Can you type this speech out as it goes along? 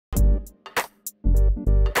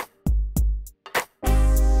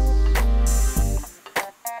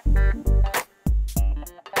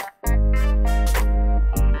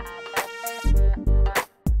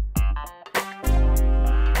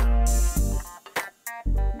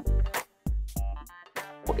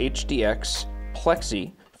HDX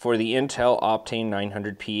Plexi for the Intel Optane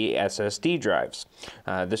 900P SSD drives.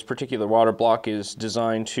 This particular water block is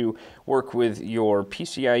designed to work with your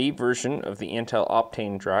PCIe version of the Intel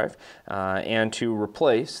Optane drive and to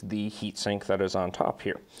replace the heatsink that is on top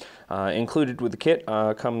here. Included with the kit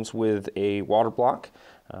comes with a water block,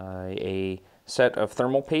 a set of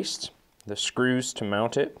thermal pastes, the screws to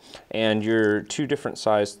mount it, and your two different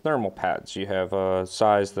sized thermal pads. You have a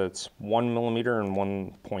size that's 1mm and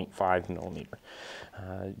 1.5mm.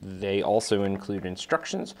 They also include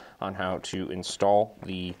instructions on how to install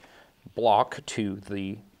the block to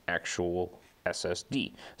the actual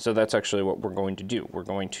SSD. So that's actually what we're going to do. We're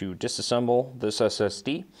going to disassemble this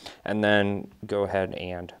SSD and then go ahead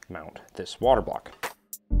and mount this water block.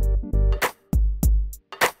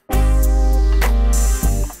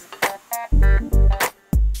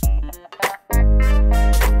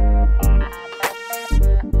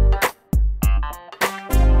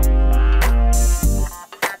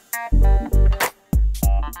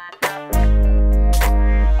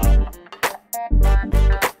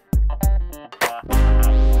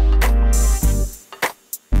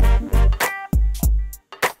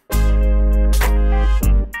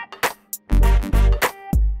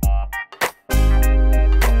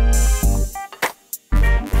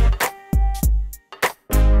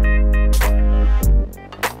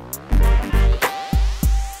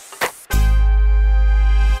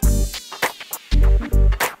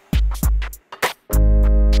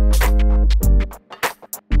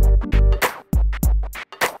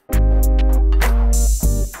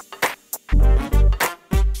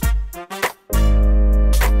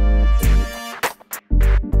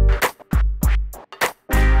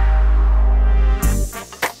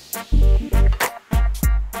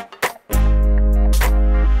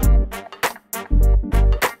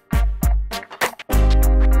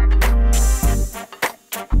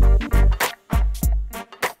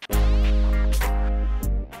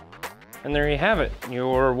 And there you have it.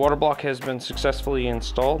 Your water block has been successfully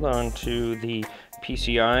installed onto the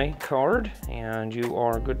PCI card, and you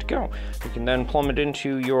are good to go. You can then plumb it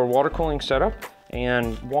into your water cooling setup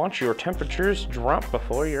and watch your temperatures drop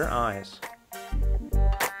before your eyes.